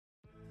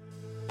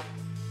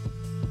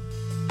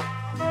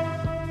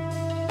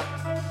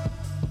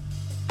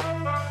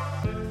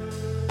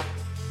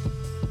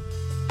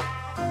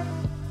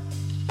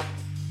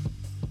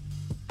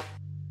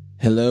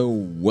Hello,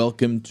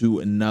 welcome to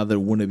another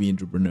Wannabe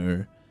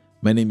Entrepreneur.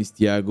 My name is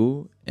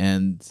Tiago,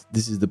 and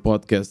this is the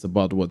podcast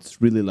about what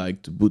it's really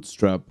like to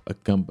bootstrap a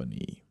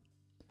company.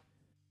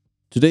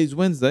 Today is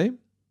Wednesday.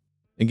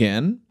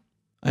 Again,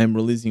 I'm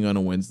releasing on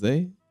a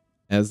Wednesday,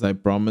 as I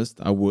promised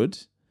I would.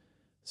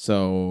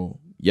 So,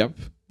 yep,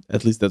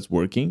 at least that's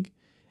working.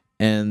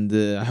 And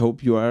I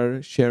hope you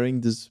are sharing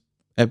this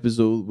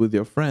episode with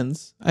your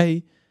friends.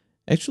 I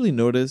actually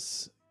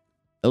notice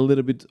a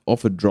little bit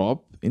of a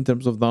drop in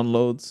terms of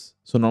downloads.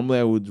 So normally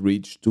I would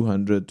reach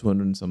 200,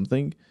 200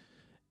 something.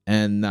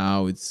 And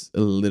now it's a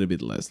little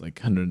bit less, like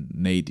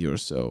 180 or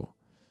so.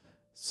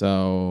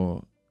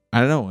 So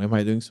I don't know. Am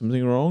I doing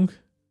something wrong?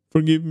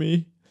 Forgive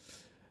me.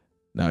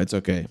 No, it's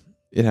okay.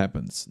 It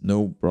happens.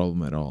 No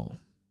problem at all.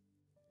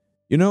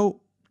 You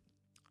know,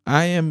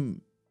 I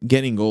am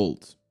getting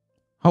old.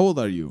 How old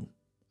are you?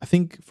 I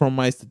think from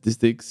my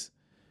statistics,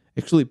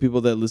 actually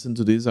people that listen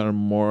to this are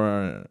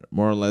more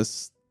or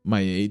less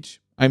my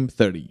age. I'm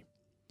 30.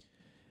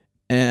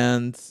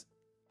 And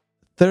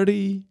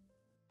 30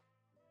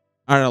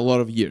 are a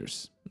lot of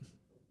years,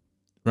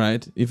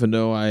 right? Even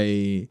though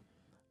I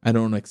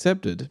don't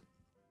accept it,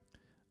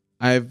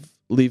 I've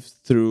lived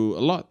through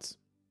a lot.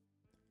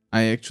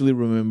 I actually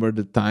remember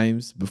the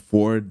times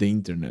before the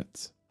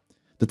internet,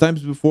 the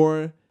times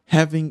before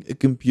having a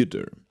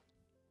computer.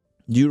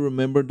 Do you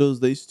remember those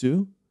days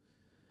too?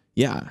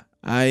 Yeah,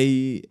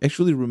 I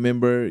actually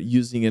remember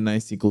using an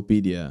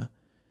encyclopedia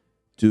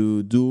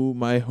to do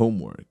my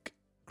homework.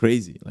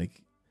 Crazy.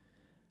 Like,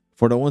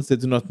 for the ones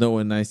that do not know,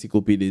 an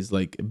encyclopedia is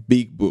like a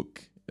big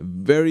book, a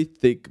very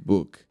thick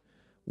book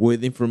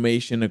with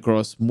information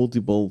across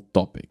multiple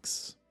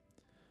topics.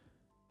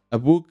 A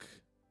book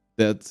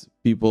that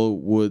people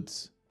would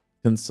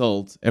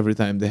consult every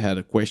time they had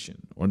a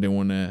question or they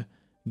want to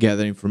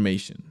gather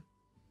information.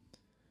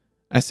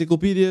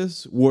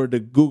 Encyclopedias were the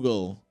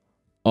Google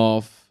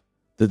of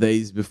the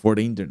days before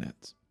the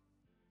internet.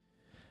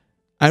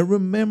 I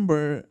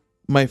remember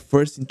my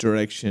first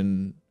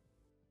interaction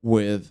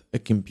with a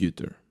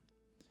computer.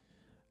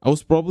 I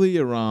was probably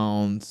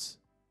around,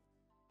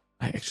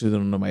 I actually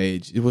don't know my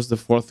age. It was the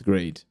fourth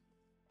grade.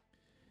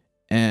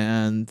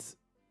 And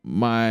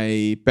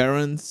my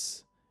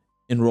parents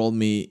enrolled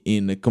me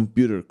in a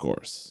computer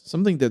course,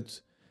 something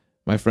that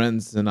my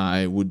friends and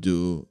I would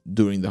do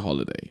during the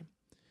holiday.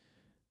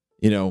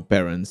 You know,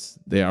 parents,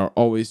 they are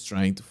always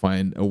trying to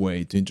find a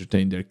way to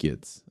entertain their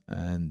kids.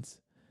 And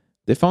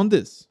they found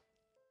this.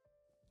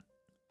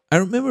 I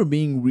remember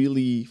being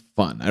really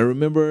fun. I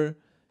remember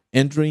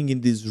entering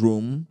in this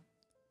room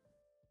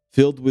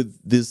filled with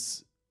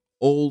these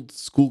old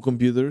school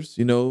computers,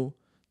 you know,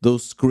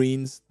 those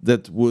screens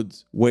that would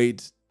weigh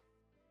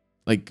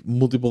like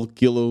multiple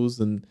kilos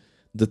and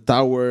the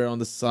tower on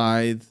the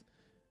side,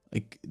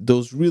 like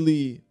those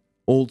really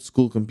old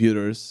school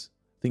computers.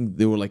 I think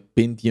they were like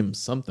Pentium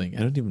something. I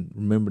don't even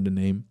remember the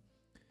name.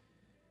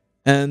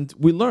 And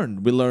we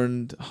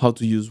learned how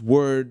to use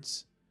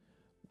words,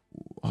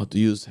 how to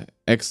use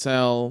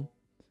Excel.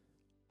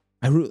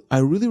 I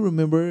really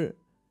remember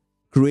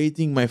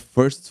creating my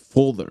first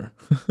folder.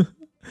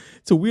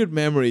 It's a weird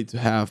memory to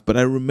have, but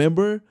I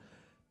remember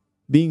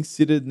being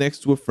seated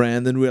next to a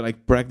friend and we were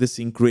like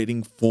practicing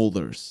creating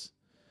folders.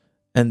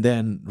 And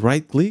then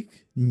right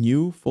click,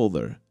 new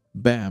folder.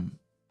 Bam.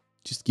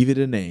 Just give it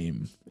a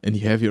name and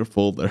you have your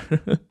folder.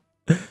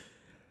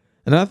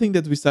 Another thing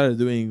that we started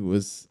doing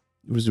was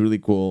really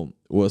cool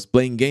was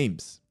playing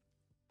games.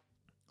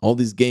 All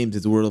these games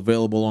that were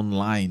available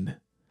online.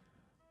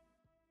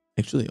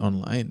 Actually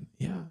online,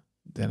 yeah.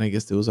 Then I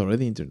guess there was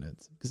already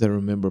internet because I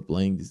remember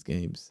playing these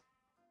games.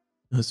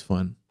 It was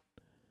fun.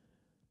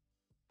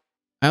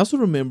 I also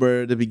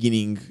remember the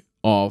beginning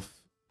of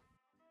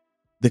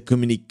the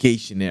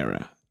communication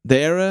era, the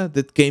era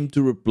that came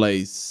to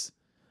replace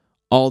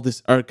all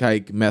these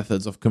archaic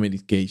methods of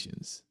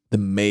communications, the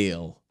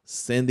mail,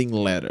 sending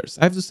letters.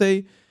 I have to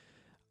say,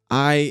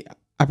 I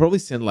I probably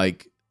sent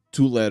like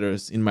 2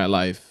 letters in my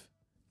life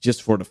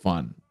just for the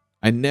fun.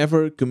 I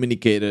never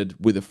communicated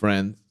with a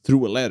friend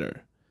through a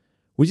letter,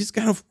 which is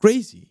kind of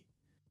crazy.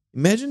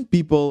 Imagine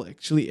people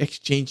actually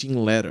exchanging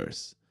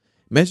letters.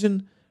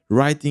 Imagine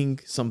writing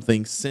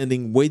something,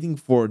 sending, waiting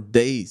for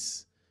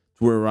days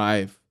to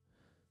arrive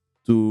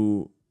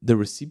to the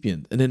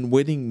recipient, and then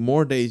waiting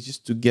more days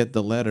just to get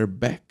the letter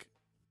back.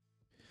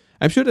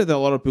 I'm sure that a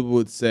lot of people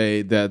would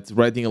say that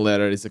writing a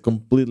letter is a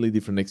completely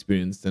different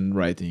experience than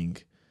writing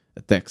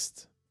a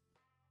text.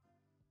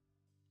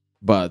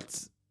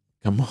 But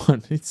come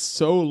on, it's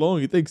so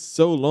long. It takes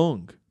so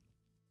long.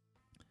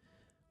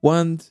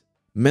 Once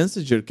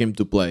Messenger came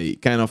to play,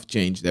 it kind of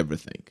changed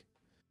everything.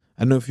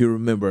 I don't know if you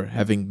remember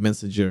having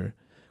Messenger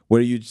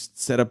where you just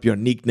set up your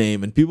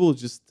nickname and people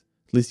just,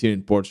 at least here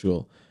in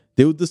Portugal,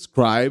 they would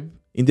describe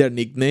in their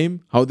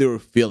nickname how they were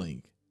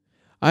feeling.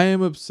 I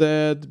am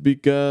upset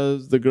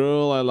because the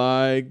girl I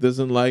like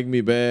doesn't like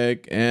me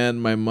back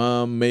and my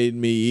mom made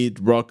me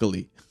eat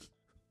broccoli.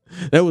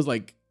 That was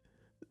like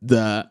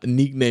the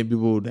nickname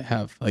people would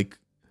have. Like,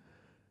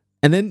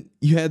 and then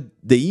you had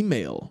the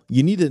email.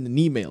 You needed an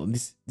email.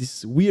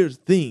 This weird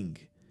thing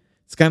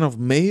It's kind of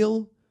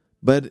mail,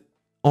 but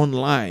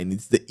online.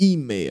 It's the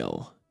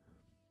email.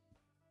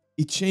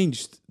 It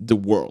changed the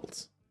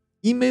world.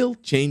 Email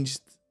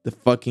changed the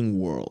fucking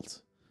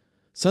world.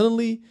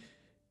 Suddenly,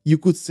 you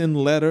could send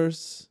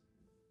letters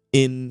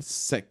in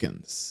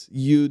seconds.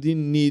 You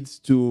didn't need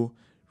to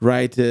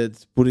write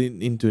it, put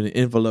it into an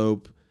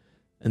envelope,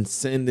 and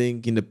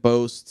sending in the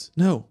post.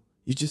 No,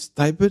 you just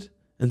type it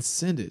and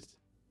send it.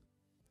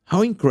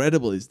 How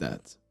incredible is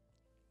that?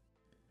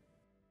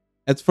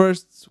 At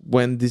first,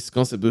 when this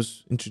concept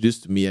was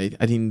introduced to me,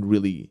 I didn't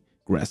really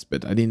grasp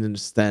it. I didn't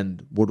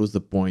understand what was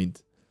the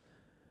point.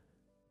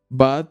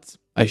 But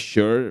I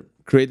sure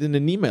created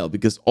an email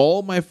because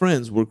all my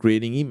friends were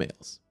creating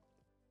emails.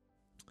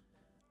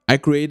 I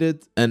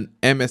created an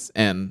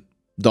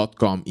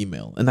MSN.com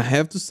email. And I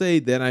have to say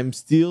that I'm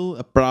still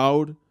a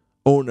proud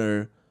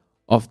owner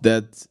of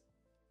that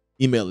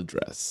email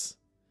address.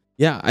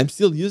 Yeah, I'm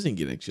still using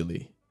it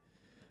actually.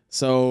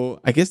 So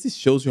I guess this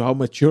shows you how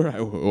mature I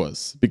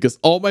was because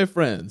all my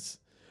friends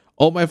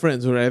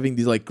were having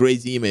these like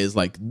crazy emails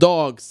like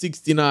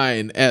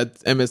dog69 at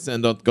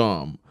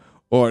msn.com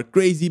or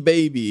crazy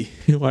baby,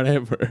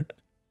 whatever.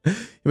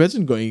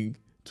 Imagine going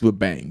to a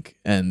bank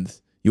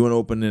and you want to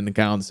open an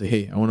account, say,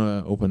 hey, I want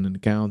to open an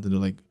account. And they're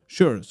like,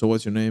 sure. So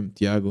what's your name?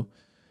 Tiago.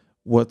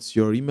 What's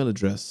your email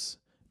address?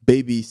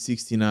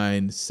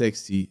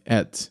 Baby69sexy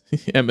at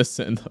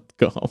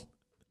msn.com.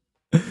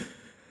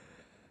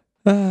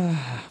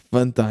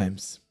 Fun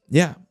times.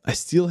 Yeah, I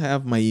still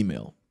have my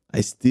email.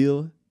 I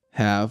still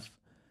have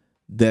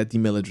that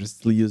email address,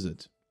 still use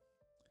it.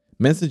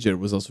 Messenger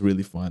was also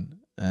really fun.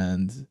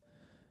 And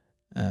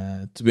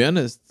to be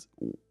honest,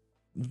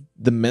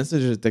 the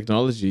Messenger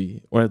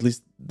technology, or at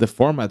least the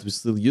format, we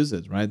still use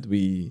it, right?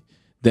 We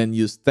then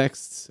use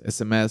texts,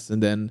 SMS,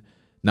 and then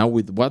now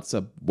with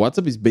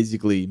WhatsApp is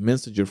basically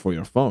Messenger for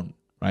your phone,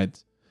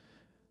 right?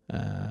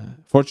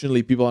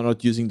 Fortunately, people are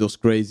not using those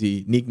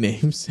crazy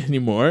nicknames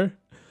anymore.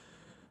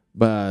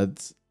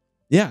 But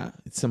yeah,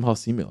 it's somehow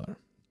similar.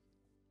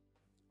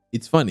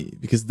 It's funny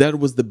because that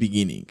was the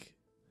beginning.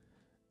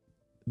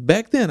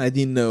 Back then, I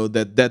didn't know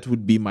that that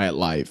would be my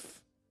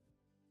life.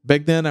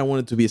 Back then, I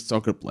wanted to be a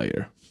soccer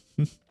player.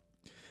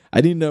 I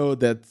didn't know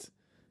that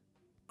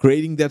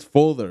creating that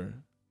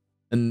folder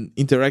and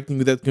interacting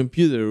with that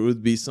computer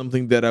would be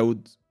something that I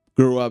would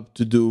grow up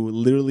to do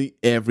literally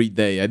every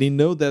day. I didn't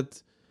know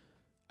that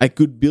I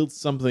could build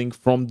something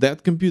from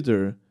that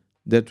computer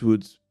that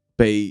would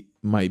pay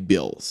my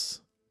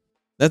bills.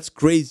 That's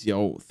crazy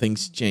how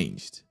things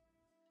changed.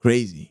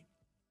 Crazy.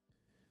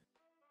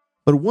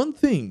 But one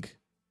thing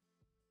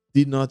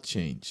did not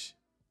change.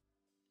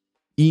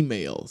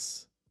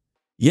 Emails.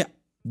 Yeah,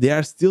 they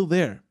are still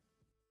there.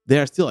 They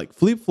are still like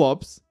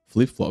flip-flops.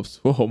 Flip-flops.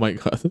 Oh my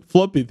god.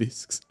 Floppy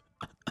disks.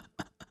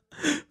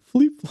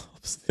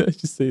 Flip-flops. Did I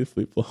just say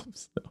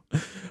flip-flops? No.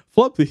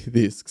 Floppy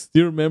disks. Do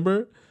you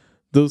remember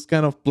those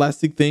kind of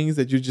plastic things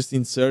that you just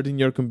insert in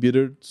your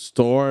computer to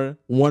store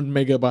 1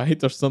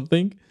 megabyte or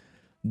something?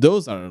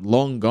 Those are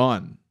long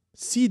gone.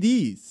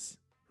 CDs.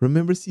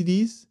 Remember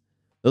CDs?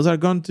 Those are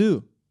gone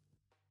too.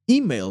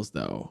 Emails,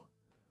 though,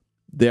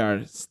 they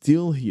are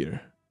still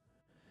here.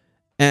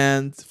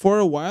 And for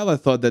a while, I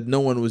thought that no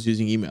one was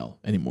using email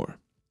anymore.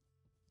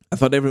 I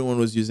thought everyone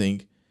was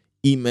using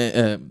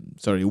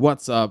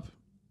WhatsApp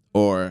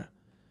or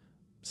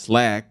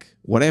Slack,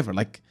 whatever.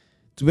 Like,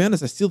 to be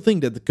honest, I still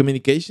think that the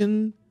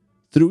communication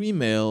through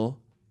email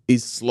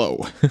is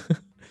slow,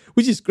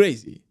 which is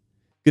crazy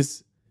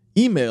because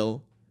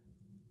email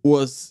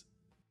was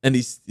and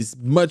is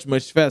much,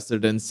 much faster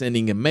than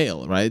sending a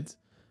mail, right?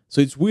 So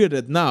it's weird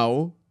that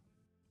now,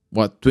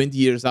 20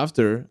 years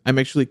after, I'm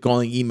actually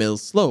calling emails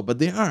slow, but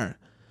they are.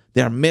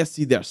 They are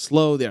messy, they are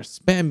slow, they are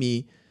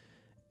spammy.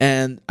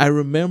 And I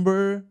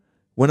remember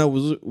when I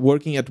was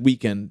working at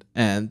Weekend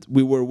and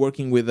we were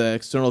working with an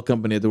external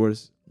company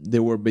they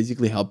were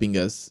basically helping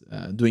us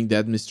doing the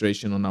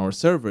administration on our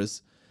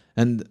servers.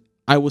 And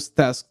I was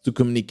tasked to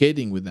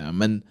communicating with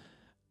them. And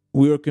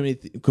we were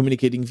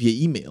communicating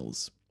via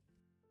emails.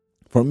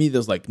 For me,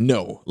 there's like,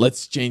 no,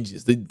 let's change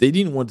this. They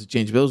didn't want to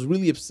change, but I was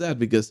really upset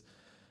because,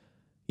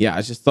 yeah,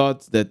 I just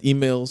thought that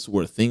emails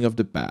were a thing of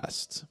the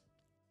past.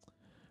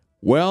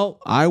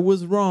 Well, I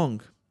was wrong.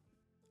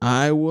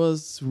 I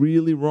was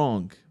really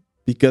wrong.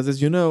 Because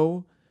as you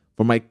know,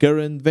 for my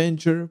current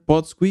venture,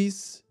 Pod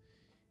Squeeze,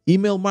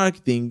 email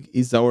marketing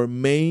is our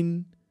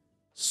main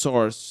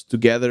source to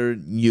gather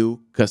new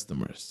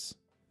customers.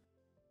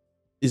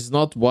 It's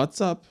not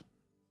WhatsApp,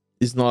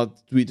 it's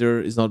not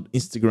Twitter, it's not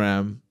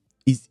Instagram,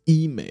 it's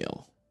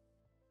email.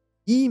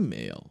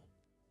 Email.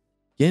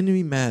 Can you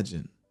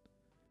imagine?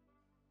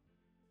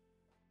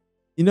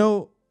 You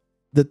know,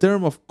 the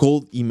term of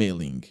cold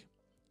emailing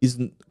is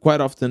quite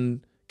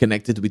often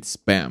connected with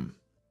spam.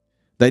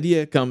 The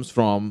idea comes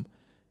from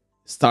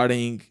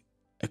starting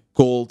a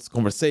cold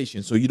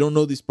conversation. So you don't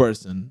know this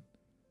person,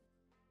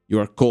 you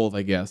are cold,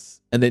 I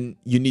guess, and then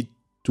you need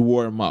to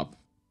warm up,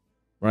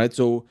 right?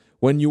 So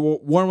when you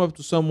warm up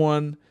to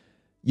someone,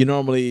 you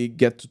normally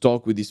get to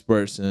talk with this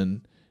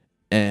person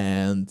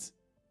and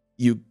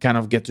you kind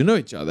of get to know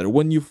each other.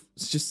 When you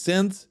just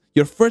send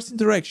your first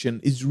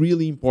interaction is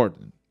really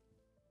important.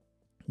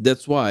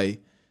 That's why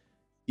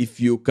if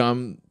you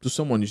come to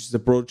someone, you just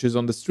approaches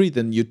on the street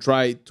and you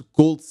try to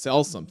cold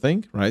sell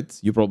something, right?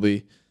 You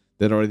probably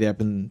that already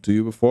happened to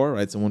you before,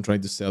 right? Someone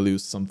trying to sell you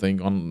something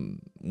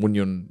on when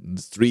you're on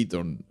the street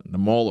or in the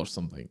mall or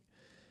something.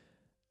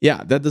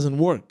 Yeah, that doesn't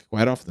work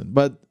quite often.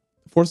 But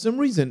for some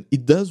reason,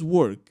 it does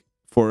work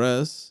for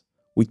us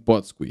with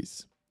Pod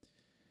Squeeze.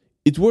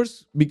 It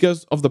works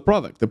because of the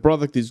product. The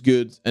product is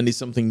good and is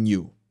something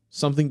new,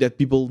 something that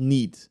people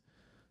need.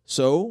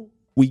 So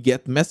we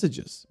get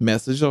messages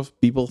of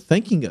people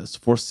thanking us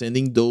for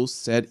sending those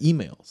sad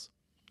emails.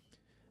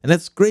 And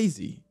that's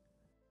crazy.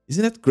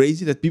 Isn't that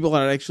crazy that people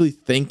are actually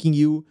thanking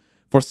you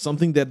for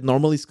something that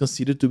normally is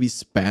considered to be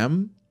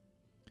spam?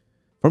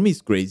 For me,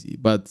 it's crazy,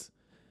 but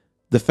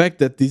the fact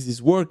that this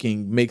is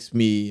working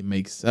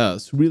makes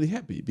us really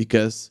happy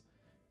because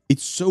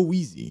it's so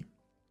easy,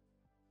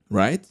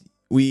 right?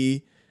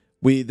 We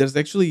there's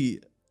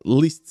actually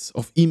lists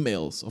of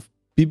emails of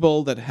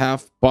people that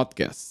have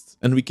podcasts,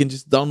 and we can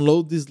just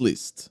download this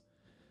list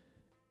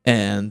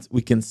and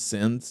we can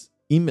send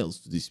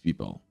emails to these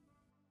people,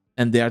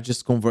 and they are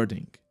just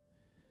converting.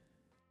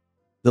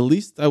 The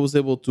list I was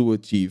able to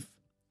achieve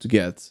to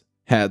get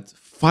had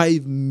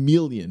 5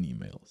 million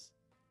emails.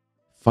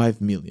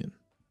 5 million.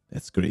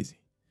 That's crazy.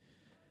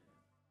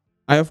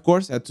 I, of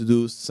course, had to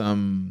do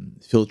some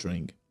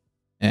filtering,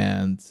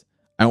 and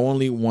I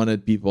only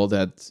wanted people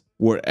that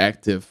were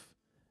active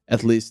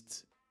at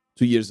least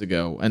 2 years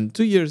ago. And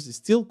 2 years is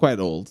still quite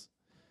old.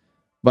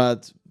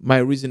 But my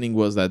reasoning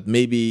was that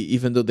maybe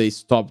even though they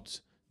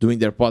stopped doing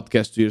their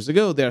podcast 2 years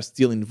ago, they are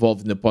still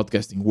involved in the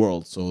podcasting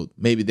world. So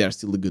maybe they are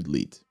still a good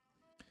lead.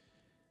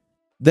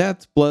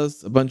 That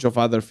plus a bunch of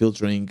other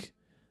filtering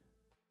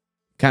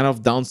kind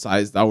of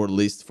downsized our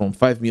list from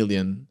 5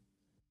 million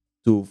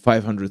to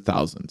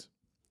 500,000.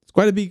 It's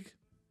quite a big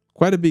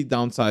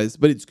downsize,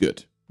 but it's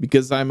good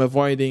because I'm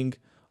avoiding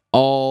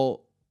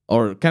all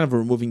or kind of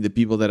removing the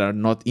people that are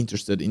not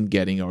interested in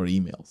getting our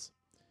emails.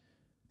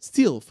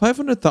 Still,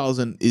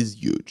 500,000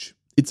 is huge.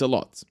 It's a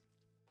lot.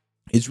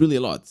 It's really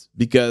a lot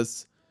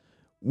because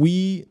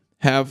we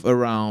have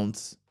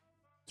around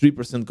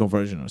 3%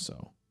 conversion or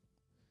so.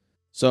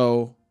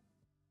 So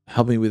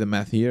help me with the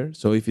math here.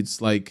 So if it's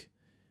like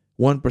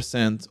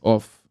 1%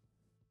 of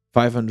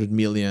 500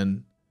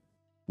 million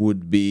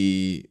would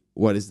be,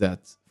 what is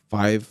that?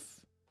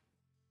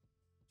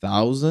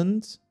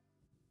 5,000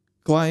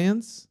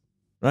 clients,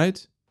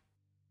 right?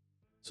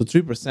 So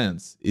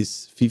 3%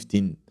 is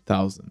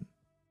 15,000.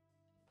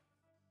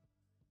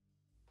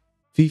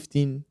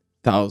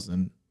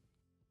 15,000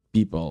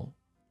 people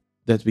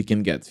that we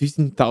can get.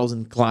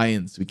 15,000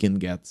 clients we can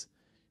get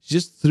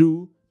just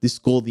through these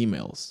cold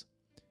emails.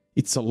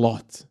 It's a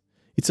lot.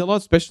 It's a lot,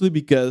 especially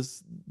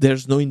because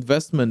there's no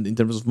investment in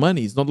terms of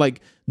money. It's not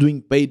like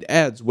doing paid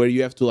ads where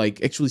you have to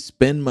like actually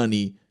spend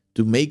money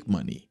to make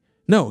money.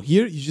 No,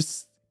 here you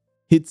just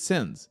hit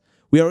send.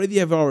 We already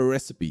have our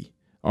recipe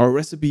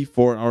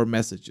for our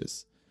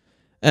messages.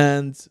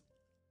 And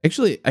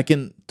actually, I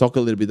can talk a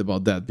little bit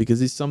about that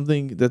because it's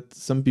something that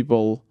some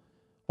people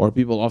or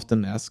people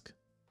often ask.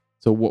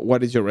 So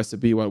what is your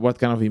recipe? What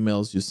kind of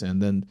emails you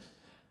send? And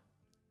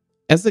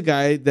as a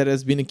guy that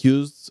has been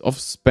accused of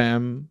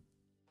spam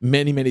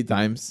many, many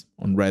times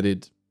on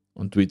Reddit,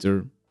 on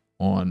Twitter,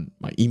 on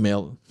my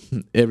email,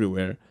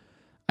 everywhere,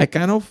 I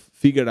kind of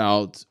figured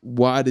out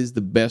what is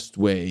the best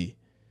way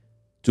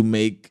to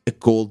make a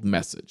cold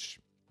message.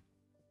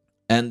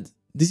 And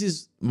this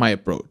is my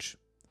approach.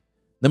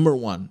 Number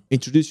one,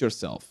 introduce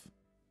yourself.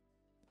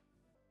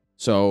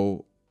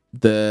 So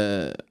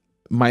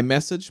my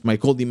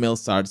cold email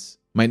starts,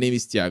 my name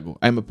is Tiago.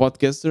 I'm a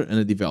podcaster and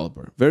a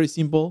developer. Very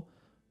simple,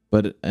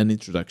 but an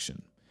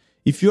introduction.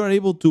 If you are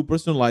able to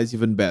personalize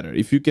even better,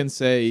 if you can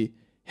say,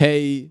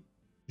 hey,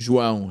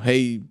 João,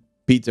 hey,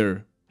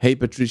 Peter, hey,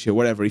 Patricia,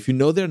 whatever. If you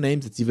know their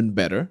names, it's even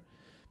better.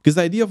 Because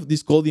the idea of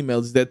these cold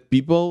emails is that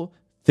people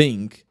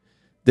think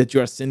that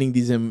you are sending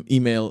this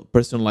email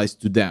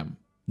personalized to them.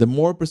 The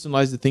more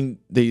personalized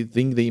they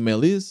think the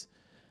email is,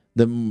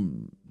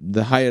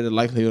 the higher the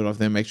likelihood of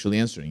them actually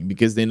answering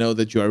because they know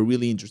that you are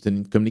really interested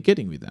in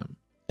communicating with them.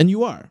 And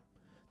you are.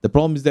 The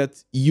problem is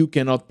that you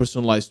cannot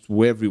personalize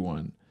to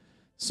everyone.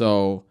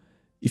 So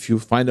if you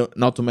find an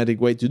automatic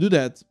way to do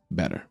that,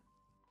 better.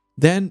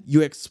 Then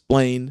you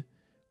explain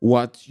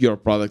what your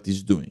product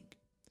is doing.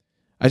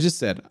 I just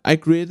said, I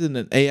created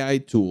an AI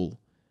tool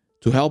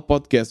to help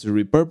podcasters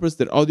repurpose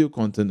their audio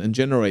content and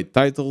generate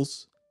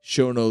titles,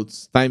 show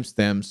notes,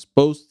 timestamps,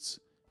 posts,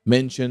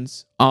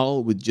 mentions,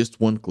 all with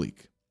just one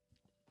click.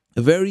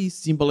 A very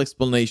simple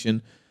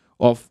explanation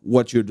of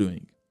what you're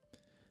doing.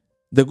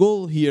 The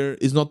goal here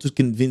is not to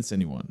convince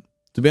anyone.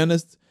 To be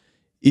honest,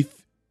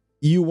 if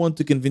you want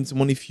to convince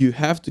someone, if you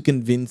have to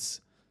convince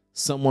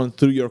someone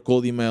through your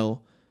cold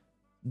email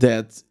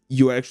that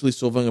you are actually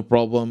solving a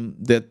problem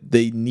that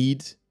they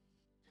need,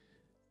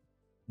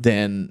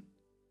 then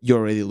you're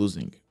already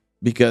losing.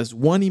 Because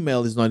one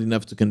email is not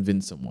enough to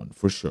convince someone,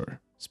 for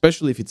sure.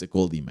 Especially if it's a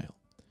cold email.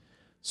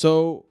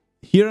 So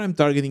here I'm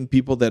targeting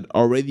people that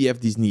already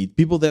have this need,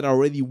 people that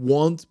already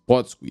want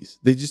Pod Squeeze.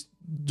 They just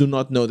do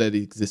not know that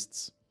it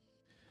exists.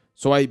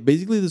 So I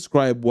basically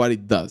describe what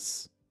it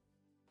does.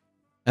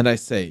 And I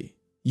say,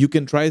 you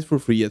can try it for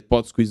free at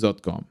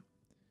podsqueeze.com.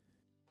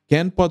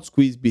 Can Pod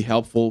Squeeze be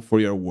helpful for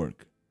your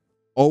work?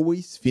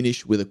 Always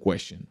finish with a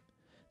question.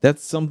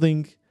 That's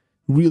something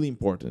really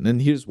important.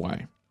 And here's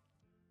why.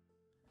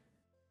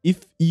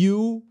 If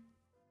you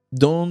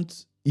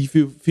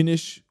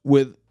finish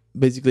with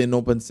basically an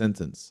open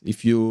sentence,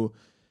 if you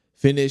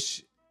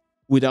finish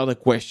without a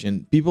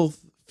question, people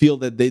feel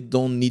that they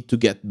don't need to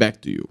get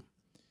back to you.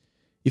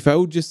 If I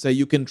would just say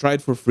you can try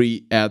it for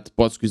free at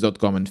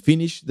podsqueeze.com and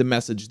finish the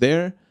message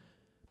there,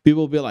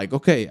 people will be like,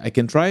 okay, I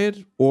can try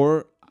it,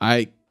 or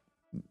I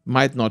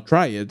might not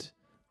try it,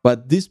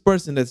 but this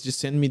person that's just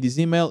sent me this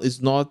email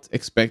is not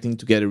expecting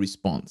to get a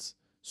response.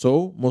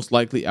 So most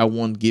likely I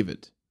won't give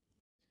it.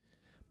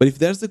 But if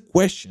there's a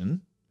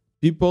question,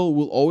 people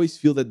will always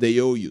feel that they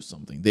owe you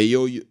something. They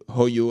owe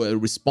you a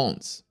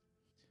response.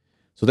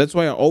 So that's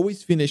why I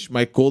always finish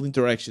my cold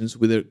interactions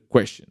with a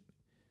question.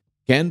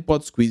 Can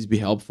Pod Squeeze be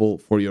helpful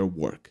for your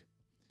work?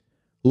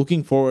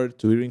 Looking forward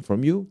to hearing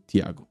from you,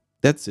 Tiago.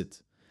 That's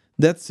it.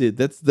 That's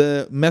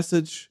the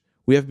message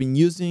we have been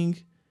using.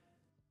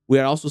 We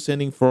are also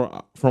sending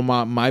from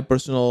my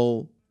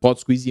personal Pod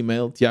Squeeze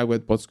email,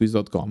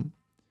 tiago@podsqueeze.com,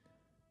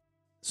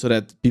 so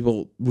that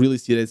people really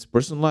see that it's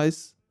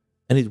personalized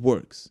and it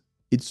works.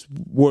 It's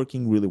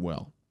working really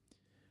well.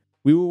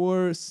 We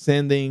were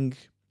sending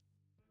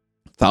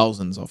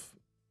thousands of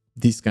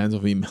these kinds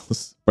of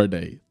emails per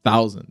day.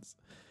 Thousands.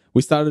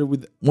 We started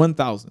with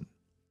 1,000.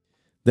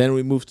 Then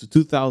we moved to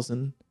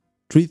 2,000,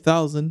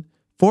 3,000,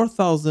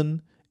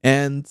 4,000,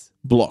 and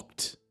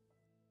blocked.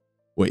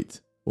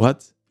 Wait,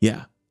 what?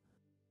 Yeah,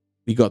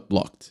 we got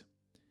blocked.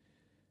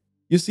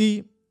 You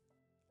see,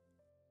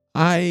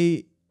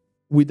 I,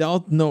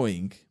 without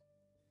knowing,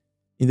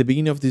 in the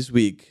beginning of this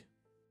week,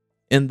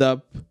 end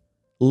up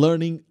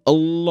learning a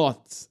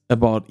lot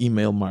about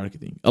email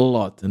marketing. A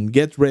lot. And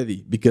get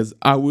ready, because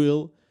I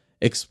will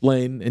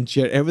explain and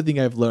share everything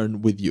I've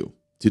learned with you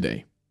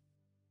today.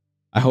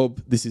 I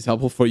hope this is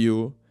helpful for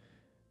you.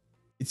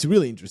 It's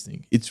really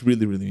interesting. It's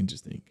really, really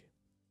interesting.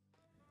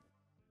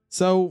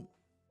 So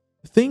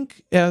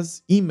think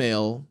as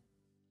email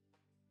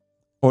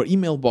or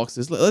email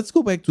boxes. Let's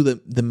go back to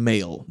the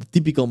mail, the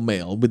typical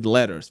mail with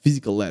letters,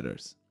 physical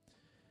letters.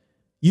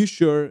 You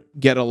sure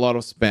get a lot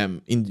of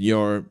spam in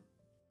your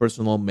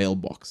personal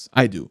mailbox.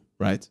 I do,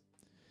 right?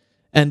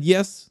 And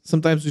yes,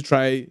 sometimes we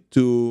try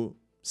to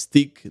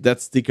stick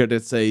that sticker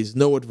that says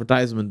no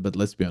advertisement, but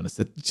let's be honest,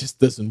 that just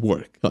doesn't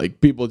work. Like,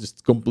 people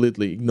just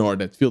completely ignore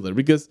that filter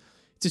because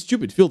it's a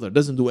stupid filter,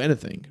 doesn't do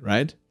anything,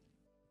 right?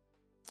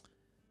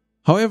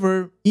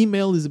 However,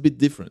 email is a bit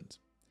different.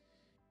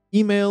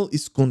 Email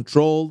is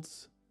controlled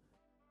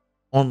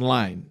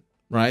online,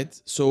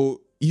 right?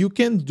 So you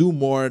can do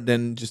more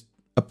than just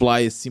apply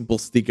a simple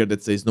sticker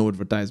that says no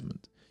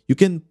advertisement. You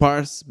can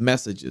parse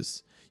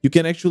messages. You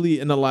can actually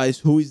analyze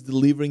who is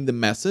delivering the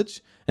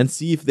message and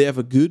see if they have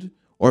a good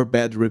or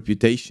bad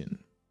reputation.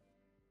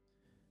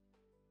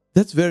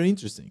 That's very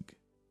interesting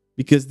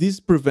because this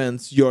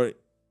prevents your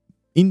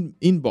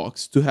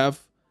inbox to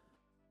have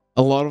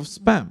a lot of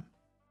spam.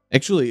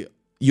 Actually,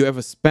 you have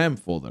a spam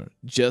folder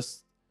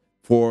just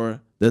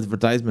for the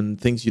advertisement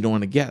and things you don't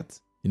want to get,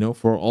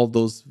 for all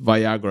those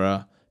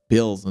Viagra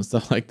pills and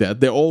stuff like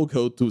that. They all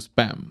go to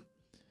spam.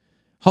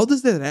 How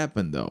does that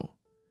happen though?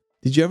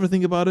 Did you ever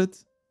think about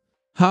it?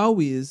 How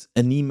is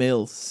an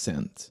email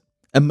sent?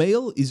 A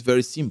mail is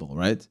very simple,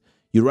 right?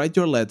 You write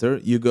your letter,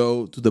 you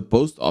go to the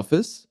post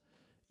office,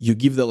 you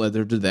give the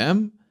letter to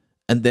them,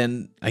 and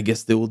then I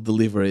guess they will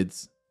deliver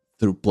it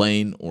through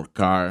plane or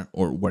car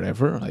or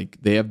whatever.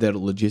 Like, they have their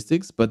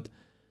logistics, but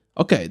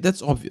okay,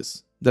 that's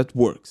obvious. That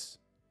works.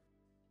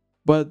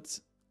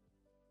 But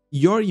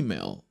your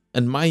email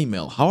and my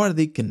email, how are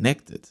they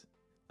connected?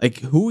 Like,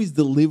 who is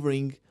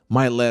delivering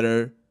my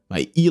letter,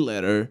 my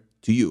e-letter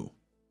to you?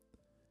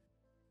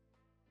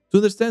 To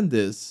understand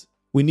this,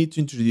 we need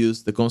to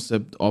introduce the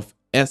concept of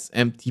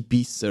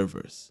SMTP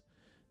servers.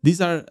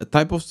 These are a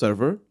type of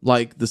server,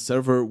 like the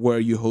server where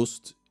you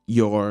host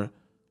your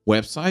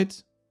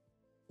website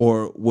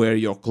or where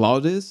your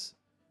cloud is.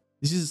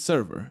 This is a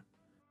server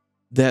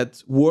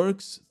that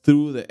works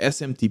through the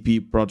SMTP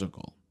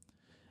protocol.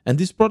 And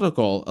this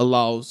protocol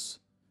allows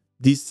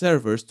these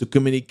servers to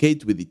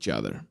communicate with each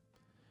other.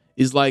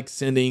 It's like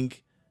sending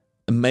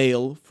a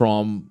mail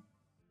from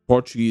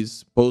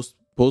Portuguese post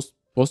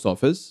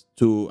office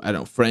to,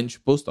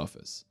 French post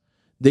office.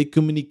 They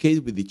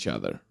communicate with each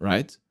other,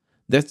 right?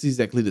 That's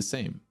exactly the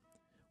same.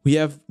 We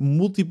have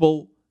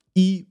multiple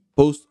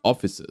e-post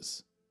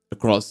offices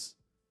across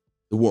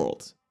the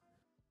world.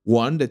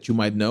 One that you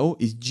might know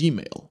is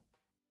Gmail,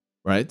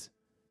 right?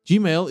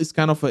 Gmail is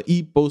kind of an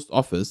e-post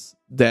office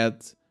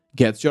that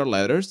gets your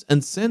letters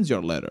and sends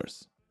your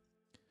letters.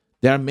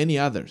 There are many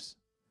others.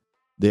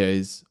 There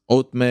is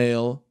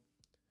Hotmail,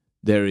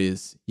 there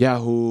is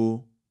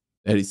Yahoo,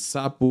 there is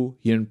Sapo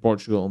here in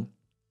Portugal.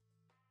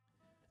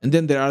 And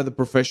then there are the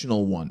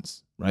professional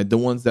ones, right? The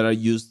ones that are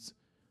used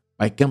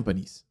by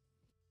companies.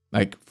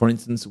 Like, for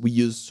instance, we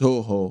use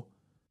Zoho,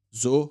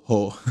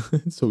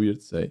 it's so weird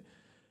to say,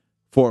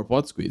 for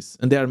PodSquiz.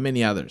 And there are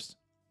many others.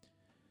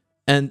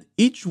 And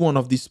each one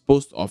of these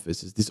post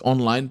offices, these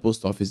online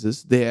post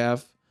offices, they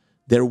have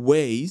their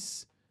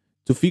ways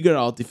to figure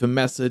out if a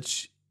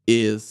message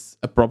is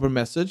a proper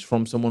message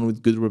from someone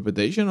with good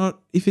reputation or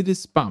if it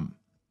is spam.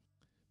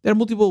 There are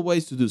multiple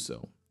ways to do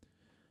so.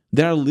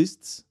 There are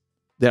lists,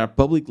 there are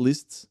public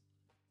lists.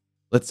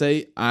 Let's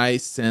say I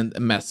send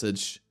a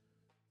message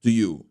to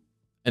you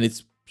and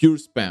it's pure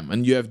spam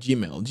and you have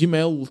Gmail.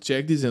 Gmail will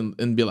check this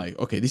and be like,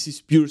 okay, this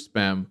is pure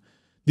spam.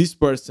 This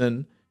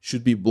person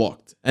should be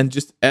blocked, and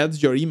just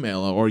adds your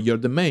email or your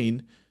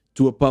domain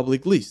to a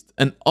public list.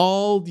 And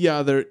all the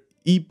other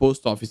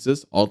e-post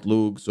offices,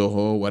 Outlook,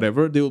 Zoho,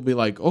 whatever, they will be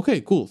like, okay,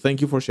 cool, thank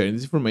you for sharing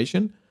this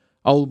information.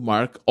 I'll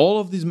mark all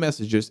of these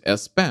messages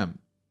as spam.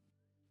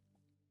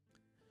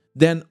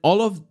 Then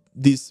all of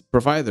these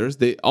providers,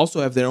 they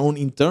also have their own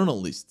internal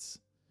lists.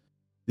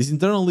 These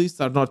internal lists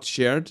are not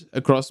shared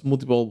across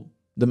multiple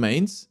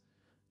domains.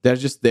 They're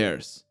just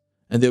theirs.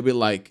 And they'll be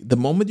like, the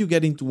moment you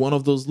get into one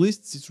of those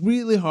lists, it's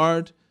really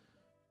hard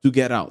to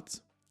get out.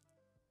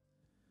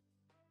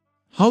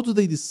 How do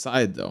they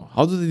decide though?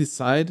 How do they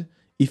decide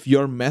if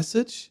your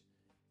message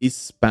is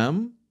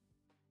spam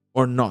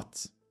or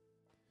not?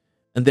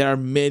 And there are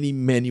many,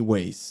 many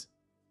ways.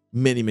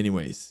 Many, many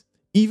ways.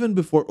 Even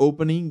before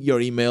opening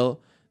your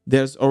email,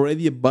 there's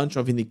already a bunch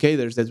of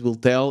indicators that will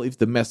tell if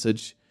the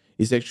message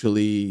is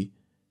actually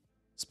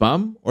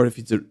spam or if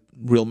it's a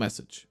real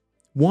message.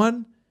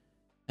 One,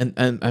 and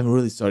I'm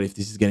really sorry if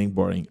this is getting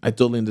boring. I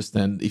totally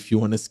understand if you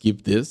want to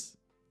skip this.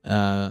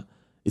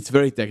 It's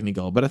very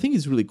technical, but I think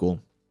it's really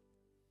cool.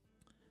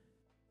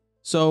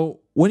 So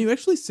when you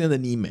actually send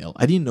an email,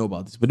 I didn't know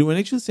about this, but when you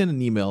actually send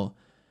an email,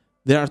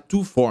 there are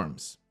two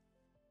forms.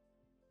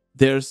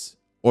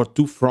 Or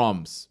two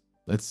froms.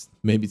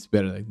 Maybe it's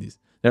better like this.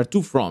 There are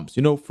two froms.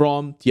 You know,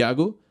 from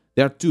Tiago,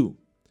 there are two.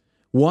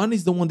 One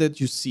is the one that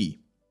you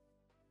see.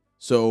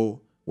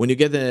 So when you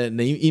get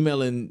an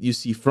email and you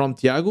see from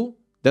Tiago,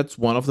 that's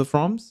one of the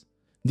froms.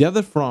 The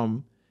other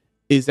from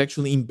is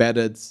actually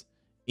embedded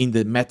in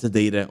the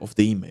metadata of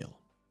the email.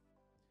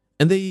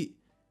 And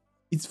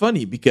it's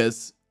funny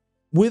because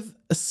with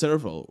a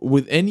server,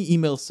 with any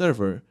email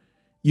server,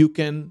 you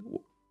can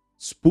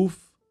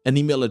spoof an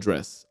email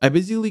address. I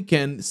basically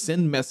can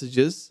send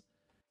messages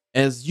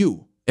as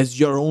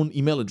your own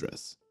email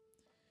address.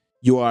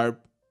 You are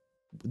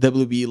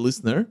WB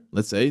listener,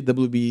 let's say,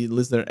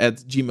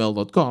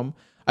 wblistener@gmail.com.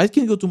 I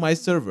can go to my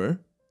server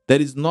that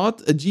is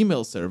not a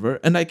Gmail server,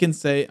 and I can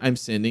say I'm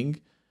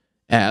sending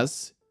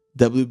as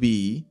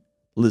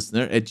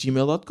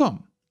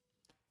wblistener@gmail.com.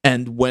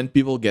 And when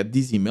people get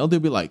this email, they'll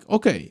be like,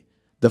 okay,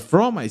 the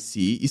from I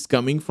see is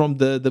coming from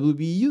the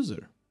WB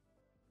user.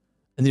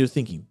 And you're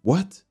thinking,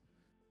 what?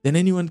 Then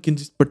anyone can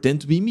just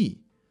pretend to be me.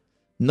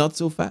 Not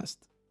so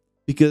fast.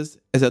 Because,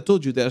 as I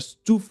told you, there's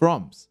two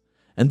froms.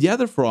 And the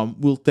other from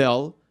will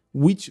tell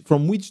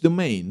from which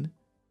domain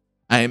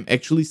I am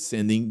actually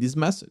sending this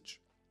message.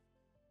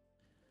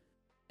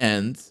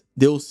 And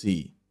they'll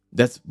see.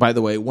 That's, by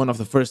the way, one of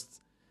the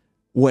first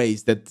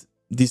ways that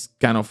this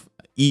kind of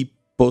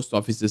e-post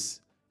offices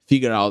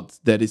figure out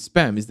that it's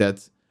spam is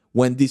that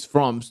when these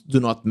froms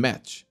do not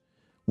match.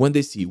 When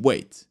they see,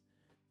 wait,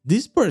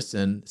 this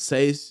person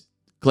says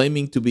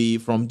claiming to be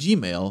from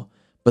Gmail,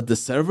 but the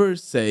server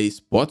says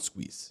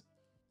PodSquiz.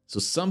 So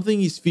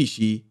something is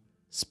fishy,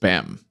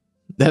 spam.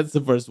 That's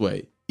the first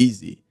way.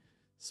 Easy.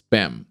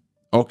 Spam.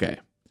 Okay.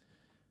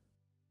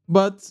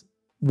 But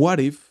what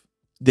if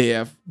they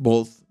have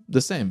both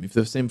the same? If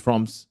the same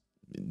froms,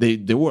 they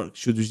work.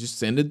 Should we just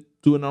send it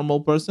to a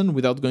normal person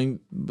without going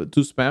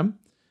to spam?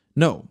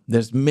 No,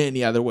 there's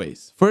many other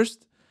ways.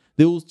 First,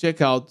 they will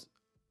check out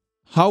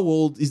how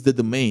old is the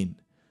domain.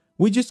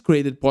 We just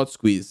created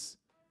PodSquiz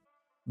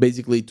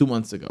basically 2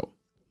 months ago.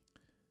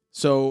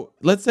 So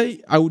let's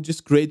say I would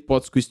just create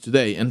PodSquiz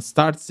today and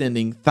start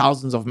sending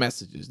thousands of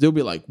messages. They'll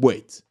be like,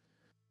 wait,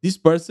 this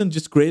person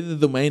just created a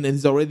domain and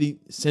is already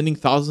sending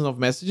thousands of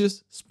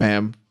messages?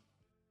 Spam.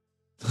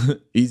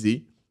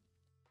 Easy.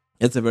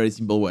 It's a very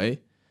simple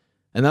way.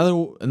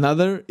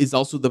 Another is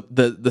also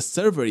the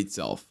server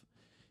itself.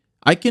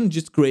 I can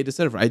just create a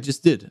server. I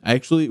just did.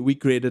 We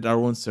created our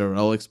own server.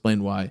 I'll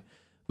explain why.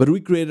 But we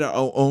created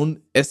our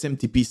own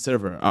SMTP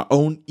server, our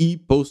own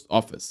e-post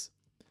office.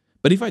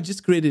 But if I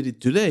just created it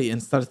today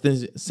and start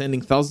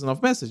sending thousands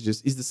of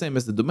messages, it's the same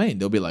as the domain.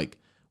 They'll be like,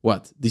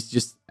 what? This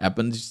just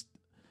happened?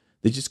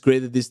 They just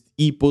created this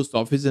e-post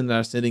office and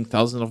are sending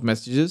thousands of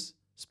messages?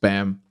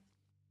 Spam.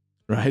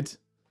 Right?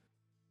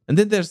 And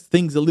then there's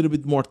things a little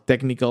bit more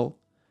technical.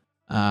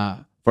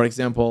 For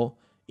example,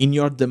 in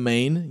your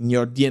domain, in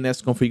your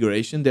DNS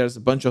configuration, there's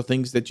a bunch of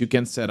things that you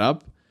can set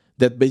up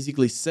that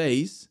basically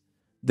says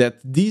that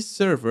this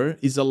server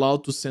is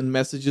allowed to send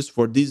messages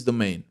for this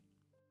domain.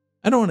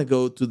 I don't want to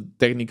go to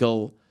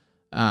technical.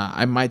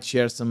 I might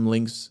share some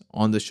links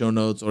on the show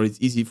notes, or it's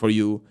easy for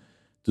you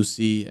to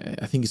see,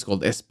 I think it's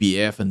called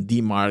SPF and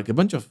DMARC, a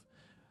bunch of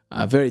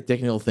very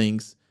technical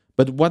things.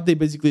 But what they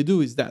basically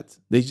do is that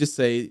they just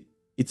say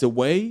it's a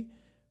way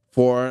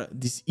for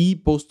these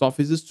e-post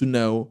offices to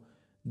know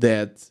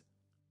that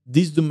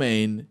this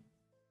domain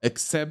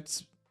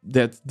accepts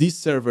that this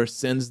server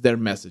sends their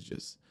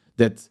messages,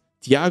 that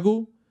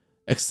Tiago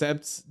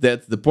accepts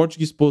that the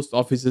Portuguese post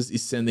offices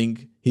is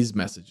sending his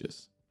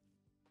messages.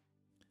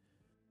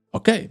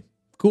 Okay,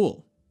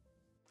 cool.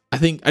 I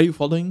think, are you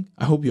following?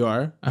 I hope you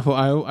are. I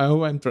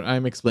hope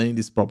I'm explaining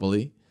this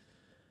properly.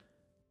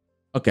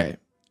 Okay,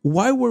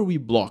 why were we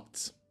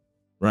blocked?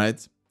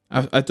 Right?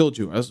 I told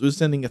you, I was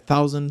sending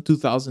 1,000,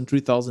 2,000,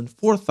 3,000,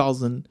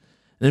 4,000, and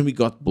then we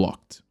got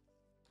blocked.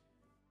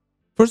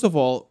 First of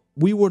all,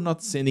 we were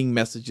not sending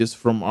messages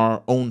from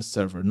our own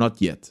server, not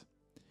yet.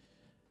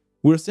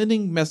 We're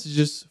sending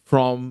messages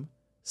from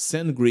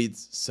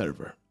SendGrid's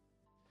server.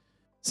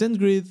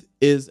 SendGrid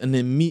is an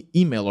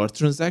email or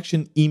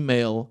transaction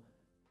email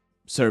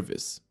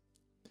service.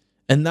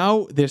 And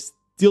now there's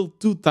still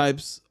two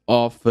types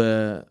of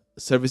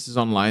services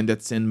online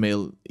that send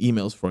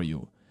emails for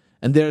you.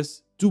 And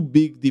there's two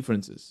big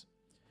differences.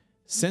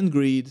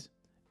 SendGrid,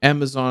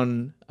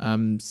 Amazon,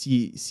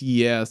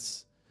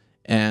 CES,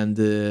 and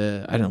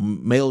I don't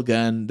know,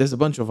 Mailgun, there's a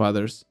bunch of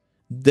others.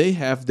 They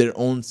have their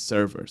own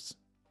servers.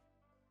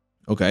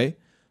 Okay?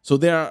 So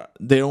they are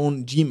their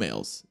own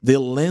Gmails. They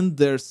lend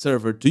their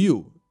server to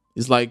you.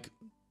 It's like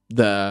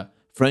the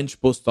French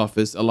post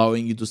office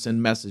allowing you to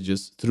send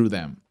messages through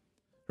them,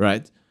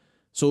 right?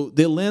 So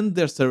they lend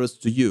their service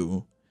to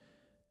you,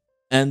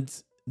 and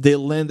they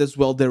lend as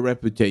well their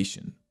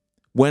reputation.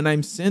 When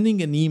I'm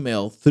sending an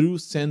email through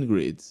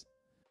SendGrid,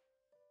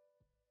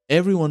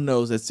 everyone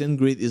knows that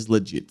SendGrid is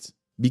legit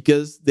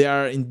because they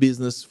are in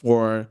business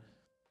for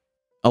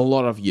a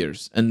lot of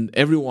years, and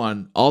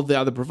everyone, all the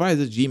other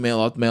providers, Gmail,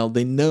 Hotmail,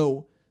 they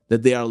know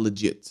that they are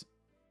legit,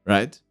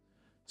 right?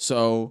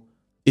 So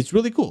it's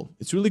really cool.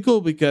 It's really cool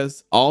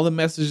because all the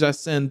messages I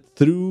send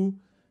through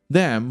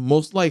them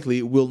most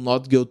likely will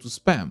not go to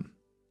spam.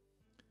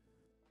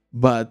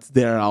 But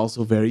they are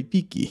also very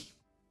picky.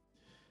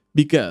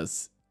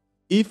 Because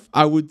if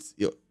I would,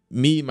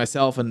 me,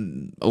 myself,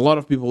 and a lot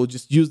of people would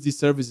just use these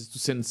services to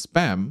send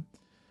spam,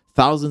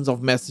 thousands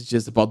of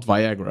messages about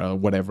Viagra or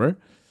whatever,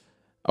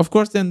 of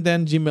course, then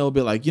Gmail will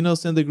be like,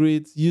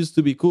 SendGrid used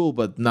to be cool,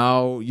 but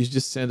now you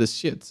just send us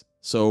shit.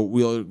 So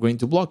we are going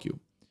to block you.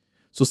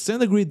 So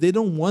SendGrid, they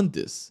don't want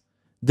this.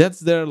 That's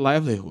their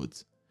livelihood.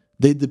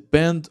 They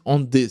depend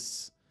on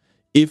this.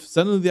 If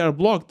suddenly they are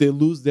blocked, they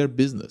lose their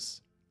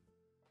business.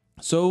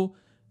 So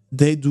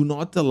they do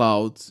not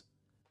allow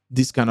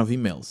this kind of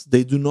emails.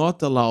 They do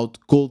not allow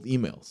cold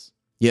emails.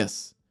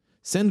 Yes,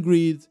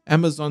 SendGrid,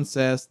 Amazon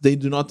says they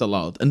do not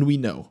allow it, and we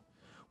know.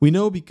 We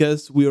know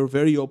because we are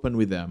very open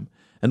with them.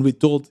 And we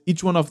told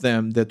each one of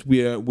them that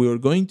we are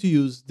going to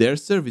use their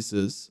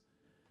services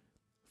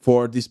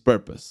for this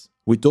purpose.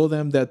 We told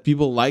them that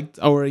people liked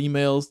our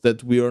emails,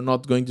 that we are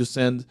not going to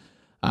send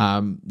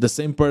the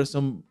same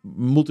person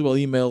multiple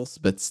emails,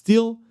 but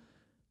still,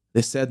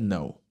 they said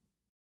no.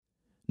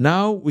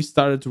 Now we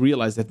started to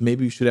realize that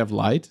maybe we should have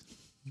lied.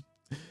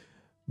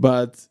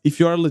 But if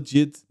you are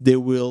legit, they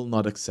will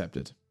not accept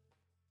it.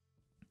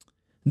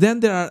 Then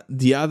there are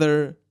the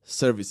other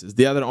services,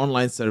 the other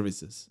online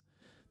services.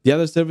 The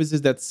other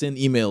services that send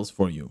emails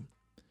for you.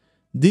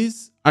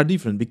 These are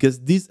different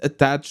because these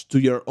attach to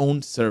your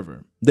own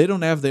server. They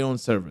don't have their own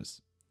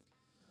servers.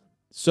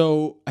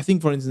 So I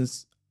think, for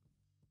instance,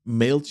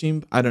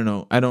 MailChimp, I don't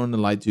know. I don't want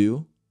to lie to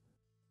you.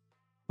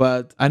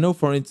 But I know,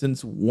 for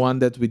instance, one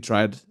that we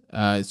tried,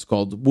 it's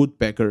called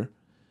Woodpecker.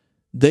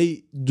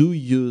 They do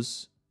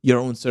use your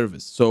own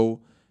service.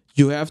 So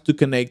you have to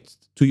connect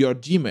to your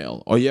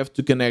Gmail or you have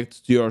to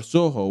connect to your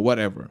Zoho,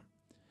 whatever.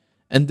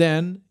 And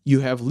then you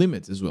have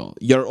limits as well.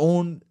 Your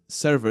own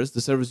servers, the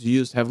servers you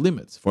use, have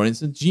limits. For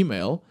instance,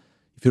 Gmail,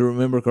 if you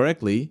remember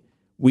correctly,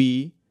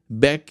 we,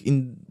 back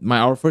in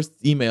our first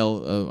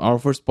email, our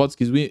first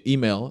podcast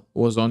email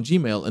was on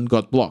Gmail and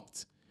got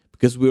blocked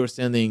because we were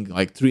sending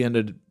like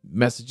 300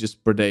 messages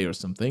per day or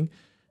something.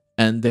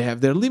 And they have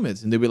their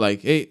limits. And they'll be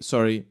like, hey,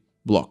 sorry,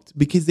 blocked.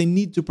 Because they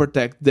need to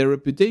protect their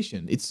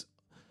reputation. It's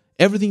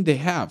everything they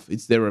have.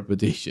 It's their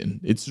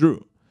reputation. It's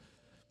true.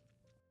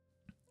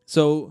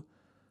 So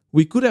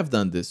we could have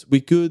done this.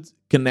 We could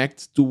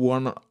connect to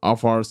one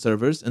of our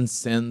servers and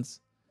send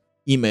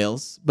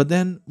emails, but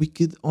then we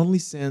could only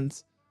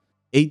send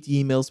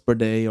 80 emails per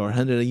day or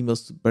 100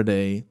 emails per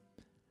day.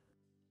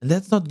 And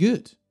that's not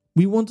good.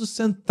 We want to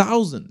send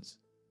thousands.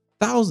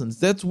 Thousands.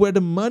 That's where the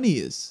money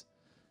is.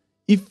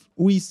 If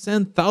we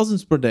send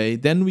thousands per day,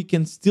 then we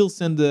can still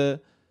send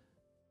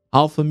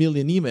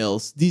 500,000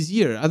 emails this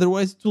year.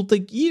 Otherwise, it will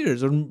take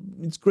years or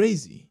it's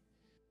crazy.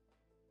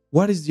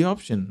 What is the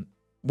option?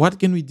 What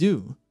can we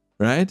do?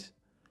 Right?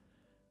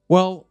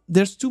 Well,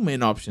 there's two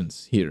main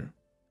options here,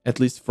 at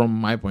least from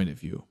my point of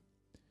view.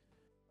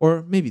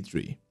 Or maybe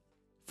three.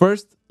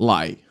 First,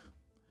 lie.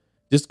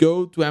 Just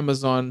go to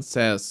Amazon,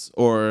 SaaS,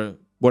 or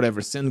whatever,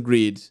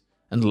 SendGrid,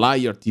 and lie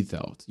your teeth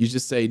out. You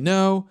just say,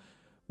 no,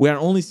 We are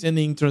only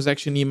sending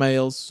transaction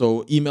emails,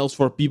 so emails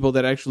for people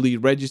that actually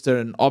register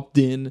and opt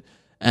in,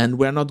 and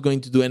we're not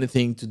going to do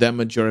anything to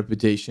damage your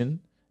reputation.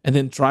 And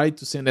then try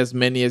to send as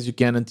many as you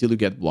can until you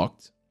get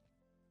blocked.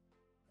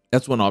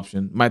 That's one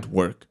option. Might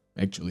work,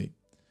 actually.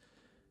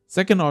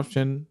 Second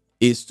option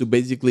is to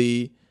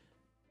basically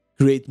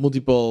create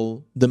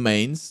multiple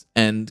domains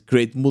and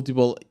create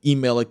multiple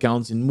email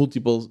accounts in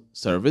multiple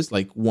services,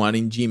 like one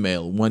in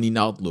Gmail, one in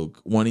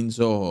Outlook, one in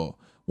Zoho,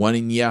 one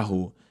in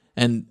Yahoo,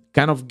 and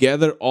kind of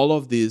gather all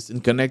of this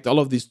and connect all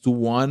of this to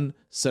one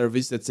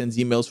service that sends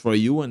emails for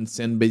you and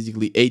send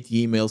basically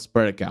 80 emails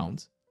per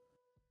account.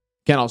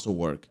 Can also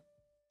work.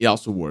 It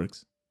also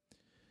works.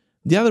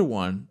 The other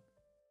one,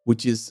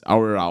 which is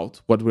our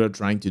route, what we're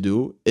trying to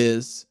do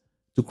is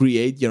to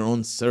create your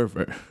own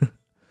server.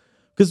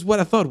 Because what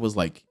I thought was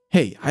like,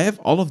 hey, I have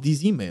all of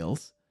these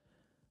emails.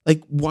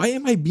 Like, why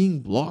am I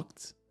being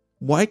blocked?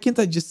 Why can't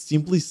I just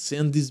simply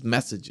send these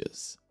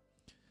messages?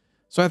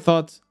 So I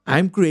thought,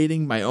 I'm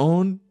creating my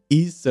own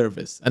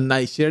e-service. And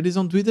I shared this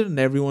on Twitter and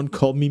everyone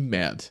called me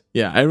mad.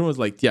 Yeah, everyone was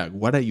like, Tiago,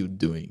 what are you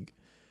doing?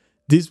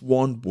 This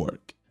won't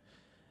work.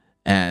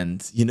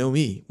 And you know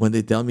me, when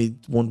they tell me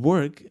it won't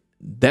work,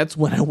 that's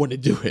when I want to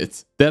do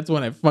it. That's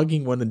when I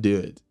fucking want to do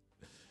it.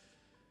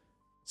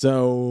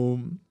 So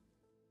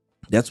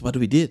that's what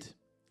we did.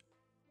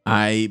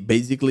 I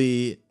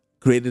basically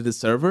created a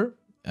server,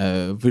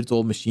 a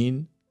virtual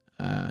machine,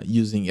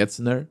 using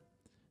Etzener,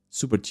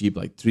 super cheap,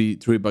 like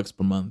 $3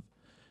 per month.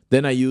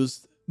 Then I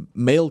used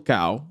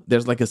MailCow.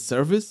 There's like a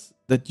service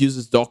that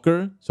uses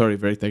Docker. Sorry,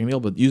 very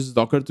technical, but uses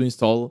Docker to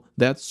install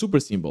that.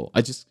 Super simple.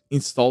 I just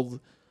installed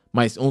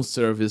my own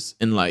service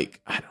in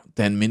like, I don't know,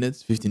 10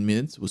 minutes, 15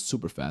 minutes. It was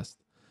super fast.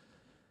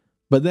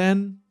 But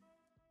then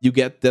you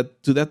get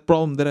to that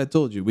problem that I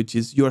told you, which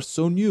is you are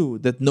so new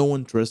that no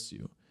one trusts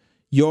you.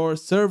 Your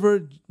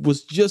server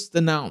was just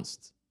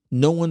announced.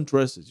 No one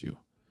trusts you.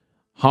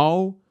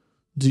 How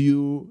do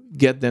you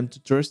get them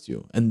to trust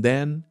you? And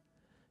then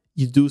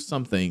you do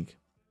something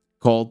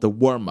called the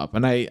warm-up.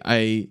 And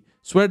I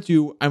swear to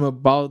you, I'm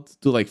about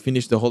to like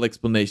finish the whole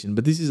explanation,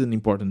 but this is an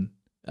important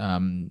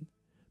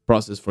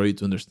process for you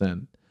to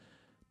understand.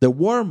 The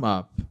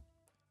warm-up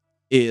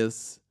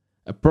is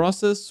a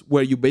process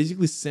where you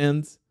basically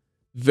send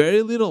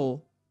very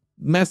little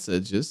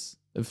messages,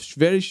 a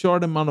very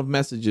short amount of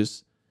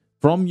messages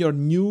from your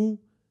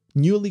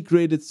newly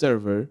created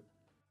server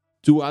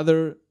to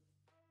other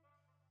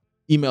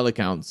email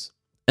accounts.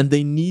 And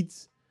they need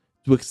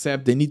to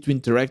accept, they need to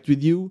interact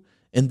with you,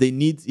 and they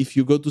need, if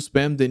you go to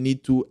spam, they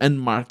need to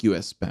unmark you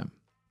as spam.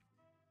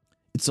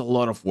 It's a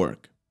lot of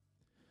work.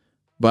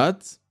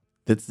 But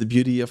that's the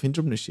beauty of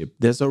entrepreneurship.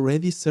 There's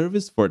already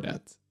service for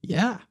that.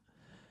 Yeah.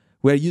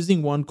 We're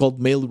using one called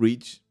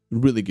MailReach,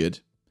 really good.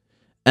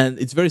 And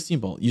it's very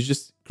simple. You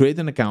just create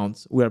an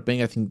account. We are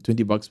paying, I think,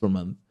 $20 per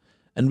month.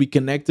 And we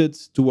connect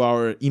it to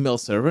our email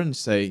server and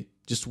say,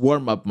 just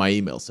warm up my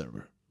email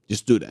server.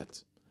 Just do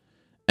that.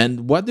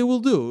 And what they will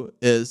do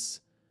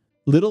is,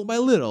 little by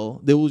little,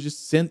 they will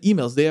just send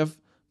emails. They have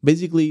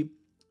basically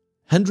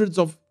hundreds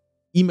of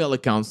email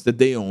accounts that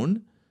they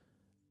own.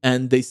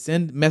 And they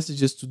send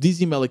messages to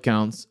these email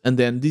accounts. And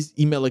then these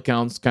email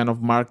accounts kind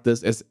of mark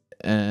this as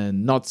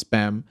not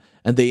spam.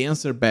 And they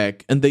answer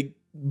back. And they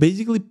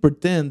basically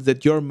pretend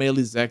that your mail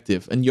is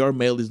active and your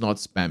mail is not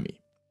spammy.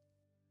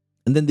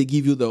 And then they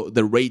give you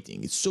the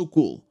rating. It's so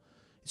cool.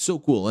 It's so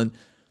cool. And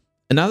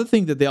another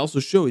thing that they also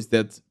show is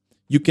that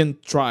you can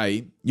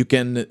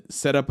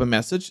set up a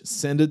message,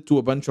 send it to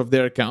a bunch of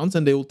their accounts,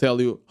 and they will tell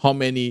you how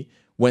many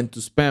went to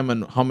spam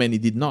and how many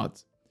did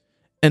not.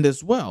 And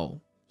as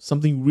well,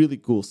 something really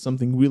cool,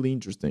 something really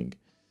interesting,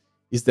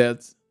 is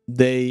that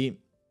they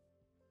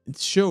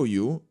show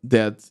you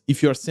that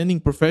if you are sending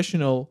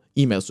professional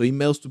emails, so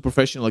emails to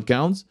professional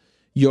accounts,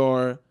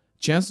 your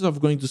chances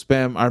of going to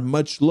spam are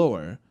much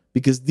lower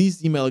because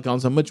these email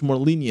accounts are much more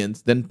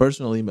lenient than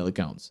personal email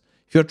accounts.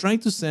 If you're trying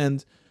to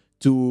send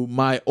to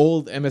my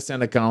old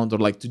MSN account or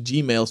like to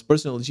Gmails,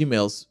 personal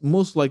Gmails,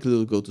 most likely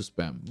will go to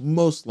spam.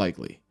 Most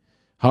likely.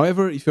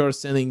 However, if you're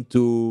sending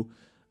to,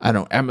 I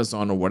don't know,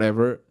 Amazon or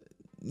whatever,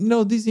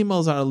 these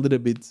emails are a little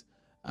bit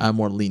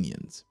more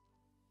lenient.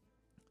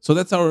 So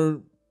that's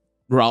our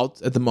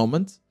route at the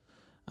moment.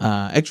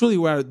 Actually,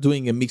 we are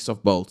doing a mix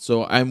of both.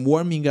 So I'm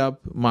warming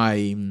up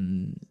my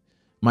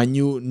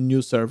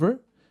new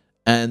server,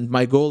 and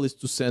my goal is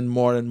to send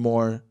more and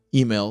more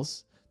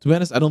emails. To be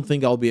honest, I don't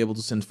think I'll be able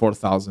to send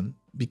 4,000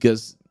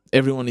 because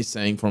everyone is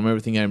saying, from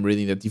everything I'm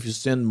reading, that if you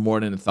send more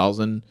than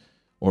 1,000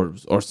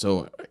 or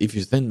so, if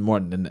you send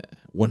more than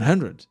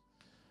 100,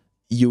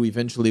 you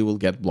eventually will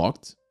get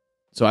blocked.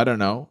 So I don't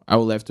know. I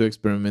will have to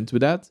experiment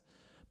with that.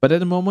 But at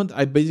the moment,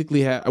 I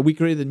basically we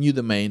created a new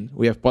domain.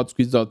 We have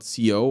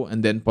podsqueeze.co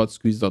and then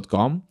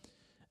podsqueeze.com.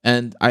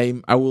 And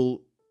I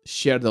will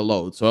share the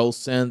load. So I'll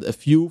send a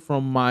few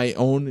from my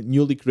own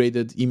newly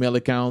created email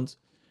account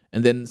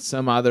and then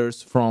some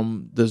others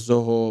from the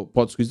Zoho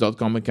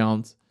podsqueeze.com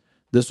account.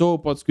 The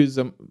Zoho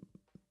Podsqueeze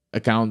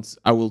account,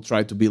 I will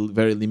try to be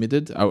very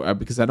limited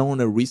because I don't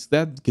want to risk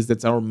that because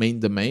that's our main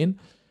domain.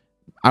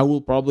 I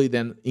will probably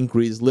then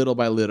increase little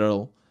by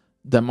little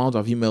the amount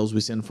of emails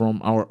we send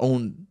from our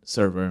own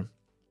server,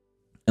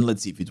 and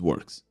let's see if it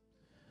works.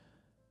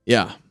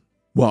 Yeah.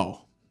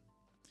 Wow.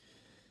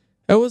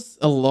 It was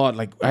a lot.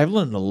 Like, I've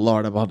learned a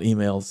lot about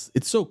emails.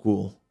 It's so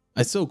cool.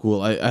 It's so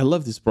cool. I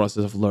love this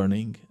process of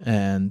learning.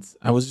 And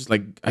I was just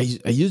like, I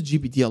use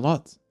GPT a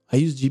lot. I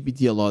use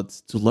GPT a lot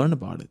to learn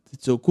about it.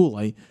 It's so cool.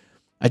 I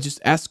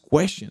just ask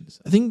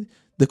questions. I think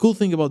the cool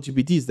thing about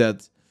GPT is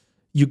that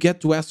you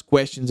get to ask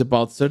questions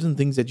about certain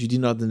things that you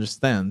did not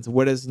understand.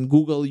 Whereas in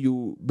Google,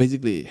 you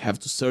basically have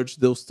to search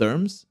those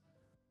terms.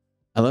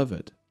 I love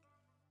it.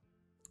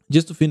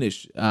 Just to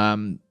finish,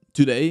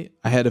 today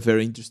I had a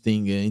very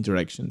interesting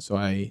interaction. So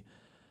I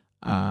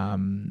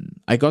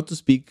got to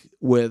speak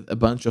with a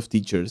bunch of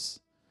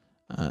teachers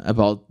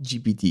about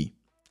GPT.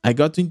 I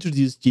got to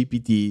introduce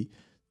GPT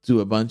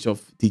to a bunch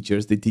of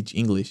teachers. They teach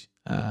English,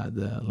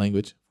 the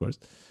language, of course.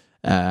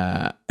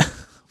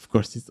 Of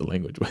course, it's the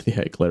language. Why did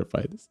I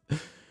clarify this?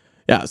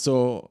 Yeah,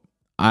 so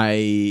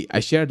I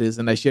shared this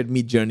and I shared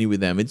Mid Journey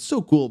with them. It's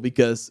so cool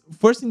because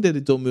first thing that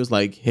they told me was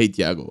like, "Hey,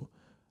 Tiago,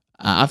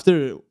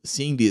 after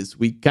seeing this,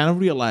 we kind of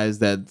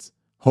realized that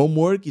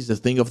homework is a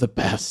thing of the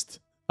past.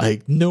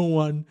 Like no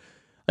one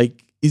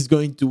is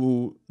going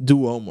to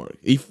do homework.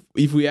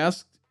 If we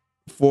ask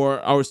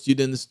for our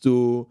students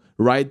to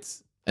write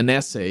an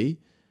essay,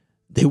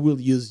 they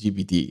will use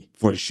GPT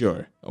for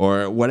sure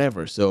or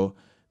whatever." So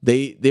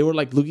they were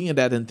like looking at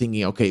that and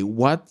thinking, okay,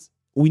 what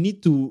we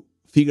need to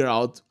figure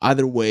out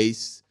other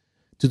ways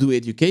to do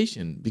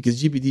education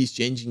because GPT is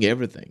changing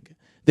everything.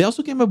 They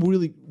also came up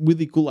with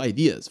really cool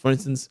ideas. For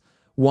instance,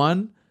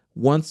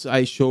 once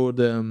I showed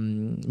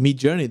Mid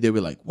Journey, they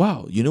were like,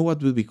 "Wow, you know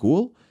what would be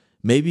cool?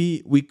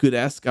 Maybe we could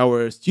ask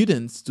our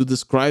students to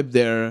describe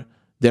their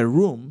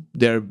room,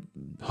 their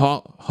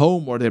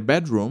home or their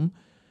bedroom,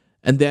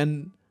 and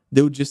then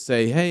they would just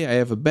say, 'Hey, I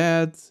have a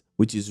bed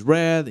which is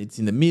red. It's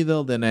in the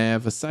middle. Then I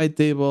have a side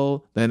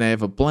table. Then I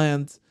have a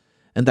plant.'"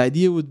 And the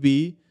idea would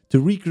be to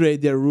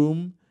recreate their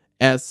room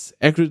as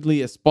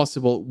accurately as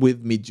possible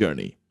with Mid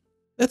Journey.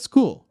 That's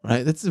cool,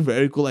 right? That's a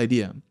very cool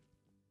idea.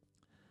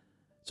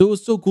 So it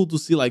was so cool to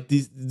see like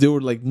these. There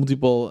were like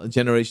multiple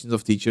generations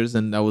of teachers,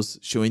 and I was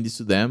showing this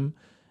to them,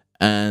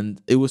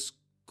 and it was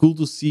cool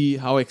to see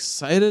how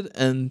excited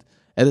and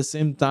at the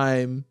same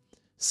time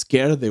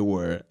scared they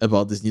were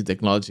about this new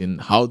technology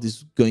and how this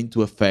is going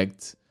to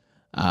affect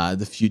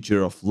the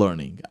future of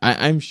learning.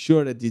 I'm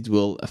sure that it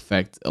will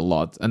affect a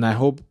lot, and I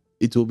hope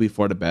it will be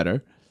for the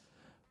better.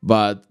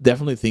 But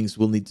definitely things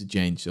will need to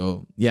change.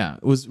 So yeah,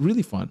 it was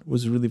really fun. It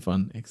was a really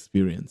fun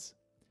experience.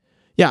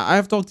 Yeah, I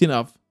have talked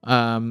enough.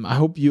 I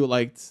hope you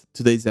liked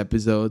today's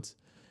episode.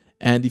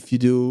 And if you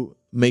do,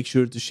 make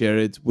sure to share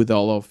it with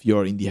all of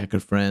your indie hacker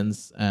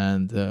friends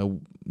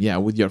and yeah,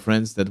 with your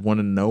friends that want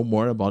to know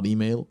more about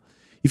email.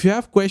 If you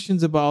have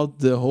questions about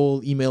the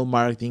whole email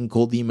marketing,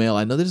 cold email,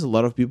 I know there's a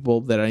lot of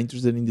people that are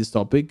interested in this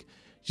topic.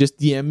 Just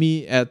DM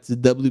me at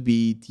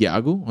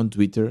WBTiago on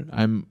Twitter.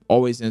 I'm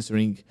always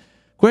answering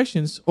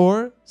questions,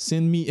 or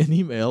send me an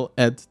email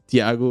at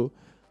Tiago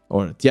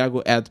or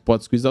Tiago at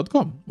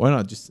podsquiz.com. Why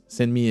not? Just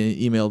send me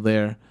an email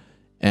there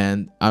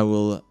and I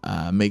will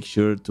make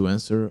sure to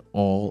answer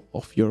all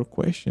of your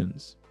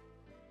questions.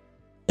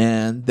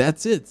 And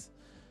that's it.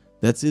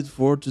 That's it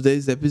for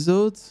today's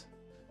episode.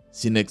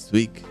 See you next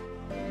week.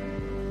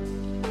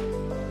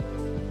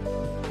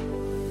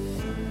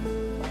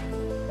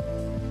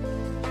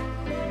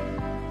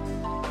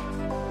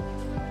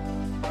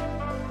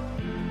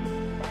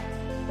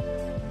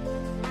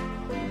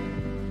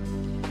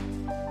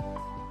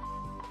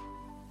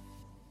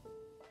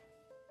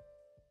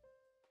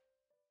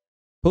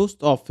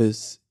 Post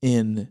office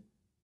in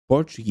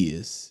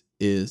Portuguese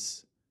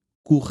is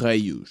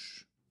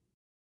Correios.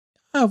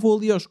 Ah, vou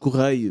ali aos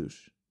Correios.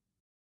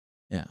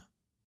 Yeah.